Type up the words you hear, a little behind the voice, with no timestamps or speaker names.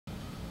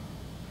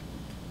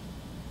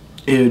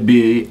It would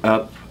be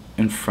up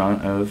in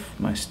front of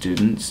my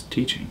students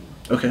teaching.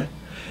 Okay.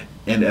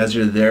 And as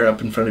you're there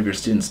up in front of your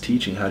students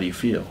teaching, how do you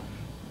feel?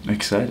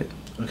 Excited.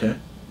 Okay.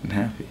 And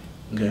happy.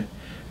 Okay.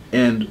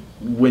 And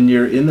when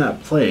you're in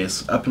that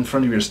place, up in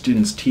front of your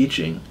students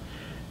teaching,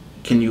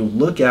 can you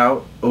look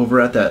out over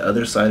at that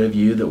other side of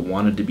you that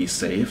wanted to be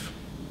safe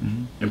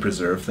and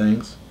preserve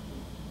things?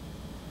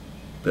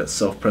 That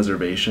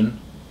self-preservation?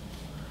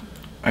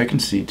 I can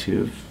see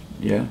too.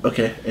 Yeah.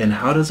 Okay. And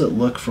how does it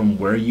look from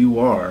where you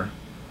are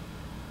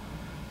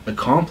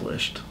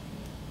accomplished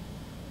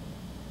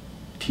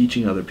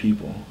teaching other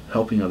people,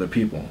 helping other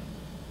people?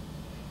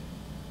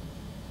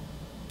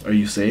 Are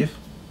you safe?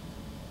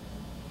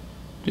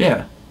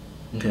 Yeah.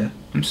 Okay.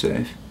 I'm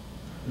safe.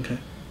 Okay.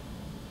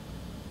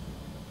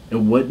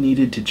 And what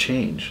needed to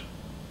change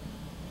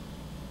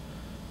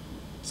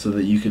so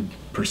that you could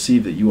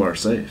perceive that you are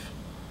safe?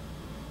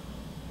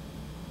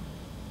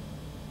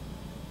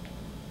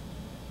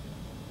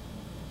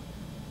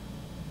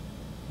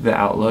 The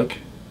outlook.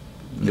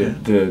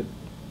 The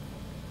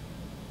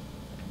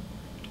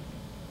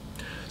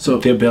So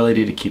the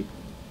ability to keep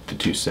the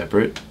two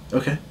separate.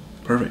 okay,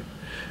 perfect.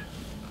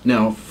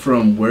 Now,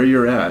 from where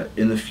you're at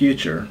in the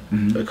future,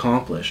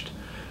 accomplished,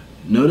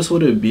 notice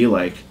what it would be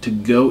like to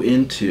go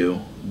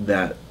into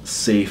that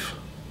safe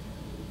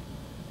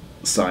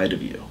side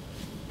of you.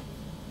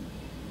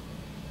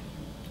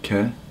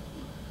 Okay.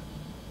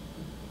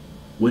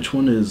 Which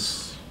one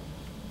is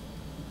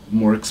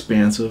more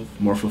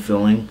expansive, more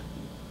fulfilling,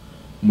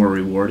 more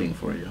rewarding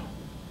for you?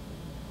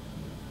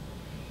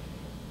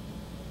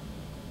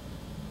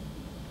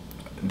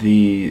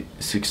 The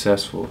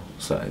successful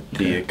side,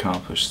 Okay. the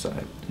accomplished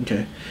side.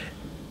 Okay.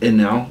 And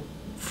now,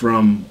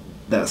 from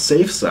that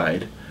safe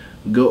side,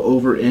 go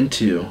over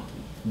into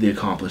the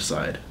accomplished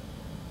side.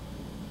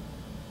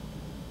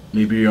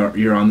 Maybe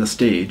you're on the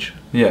stage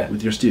Yeah.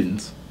 with your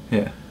students,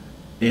 Yeah.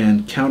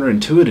 and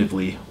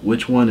counterintuitively,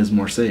 which one is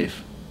more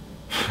safe?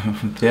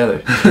 The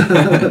other.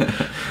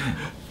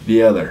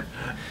 The other.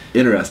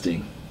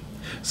 Interesting.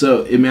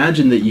 So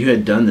imagine that you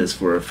had done this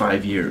for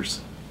 5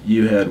 years.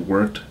 You had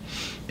worked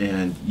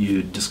and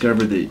you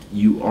discovered that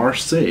you are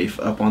safe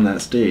up on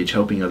that stage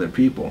helping other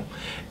people,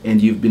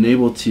 and you've been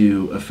able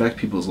to affect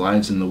people's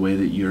lives in the way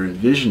that you're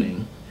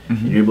envisioning.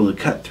 You're able to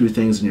cut through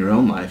things in your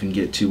own life and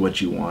get to what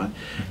you want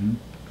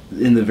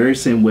in the very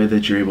same way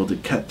that you're able to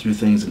cut through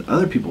things in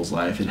other people's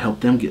life and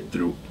help them get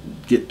to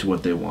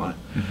what they want.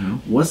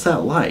 What's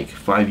that like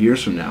 5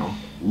 years from now,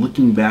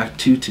 looking back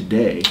to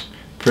today?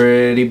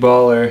 Pretty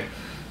baller.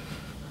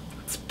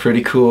 It's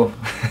pretty cool.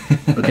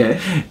 Okay.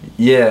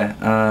 Yeah.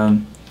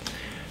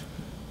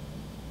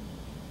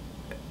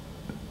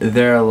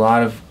 There are a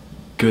lot of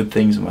good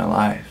things in my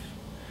life.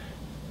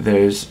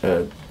 There's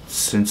a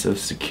sense of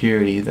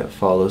security that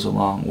follows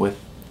along with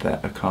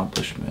that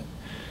accomplishment.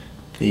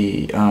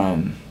 The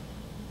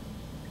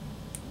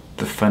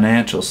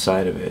financial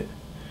side of it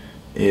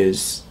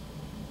is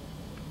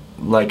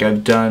like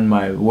I've done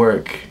my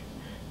work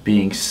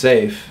being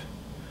safe,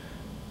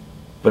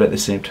 but at the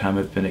same time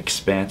I've been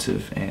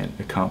expansive and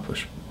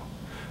accomplished.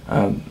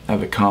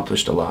 I've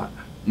accomplished a lot.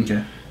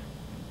 Okay.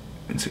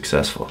 Been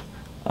successful.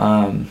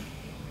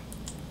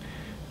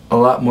 A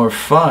lot more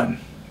fun,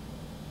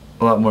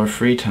 a lot more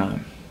free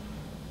time.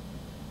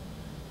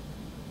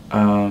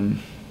 I'm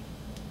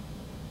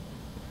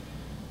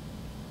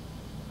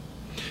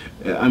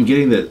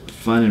getting that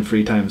fun and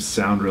free time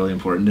sound really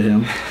important to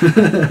him.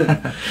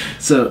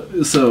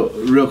 So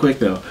real quick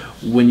though,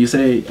 when you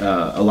say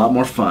a lot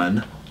more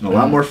fun and a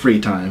lot more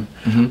free time,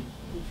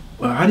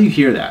 well, how do you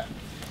hear that?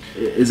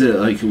 Is it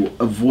like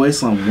a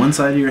voice on one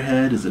side of your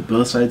head? Is it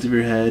both sides of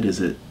your head? Is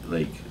it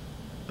like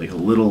a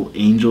little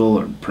angel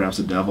or perhaps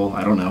a devil?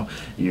 I don't know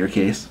in your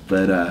case,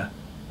 but a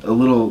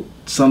little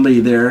somebody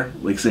there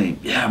like saying,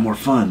 yeah, more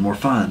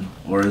fun,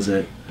 or is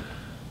it?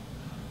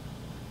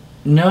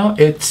 No,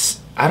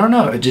 I don't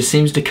know, it just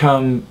seems to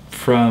come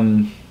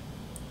from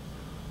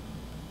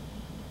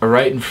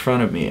right in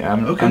front of me.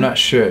 I'm not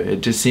sure.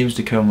 It just seems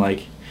to come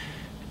like,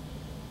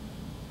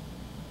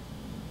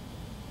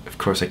 of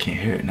course I can't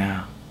hear it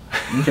now.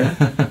 Okay.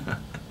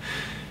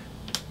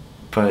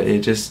 But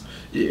it just,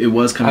 it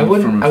was coming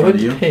from in front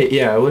of you?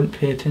 I wouldn't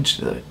pay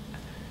attention to it.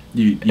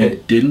 You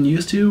didn't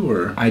used to,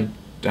 or? I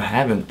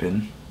haven't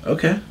been.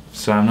 Okay.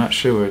 So I'm not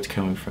sure where it's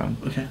coming from.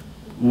 Okay.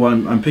 Well,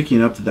 I'm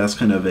picking up that that's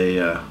kind of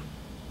a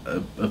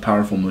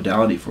powerful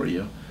modality for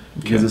you,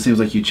 because it seems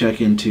like you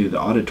check into the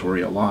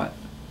auditory a lot.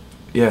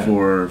 Yeah.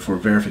 For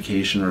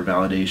verification or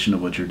validation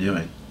of what you're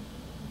doing.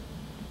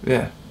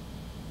 Yeah.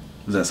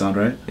 Does that sound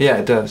right? Yeah,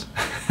 it does.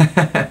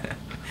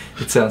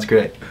 It sounds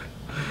great.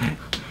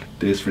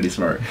 Dave's pretty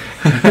smart.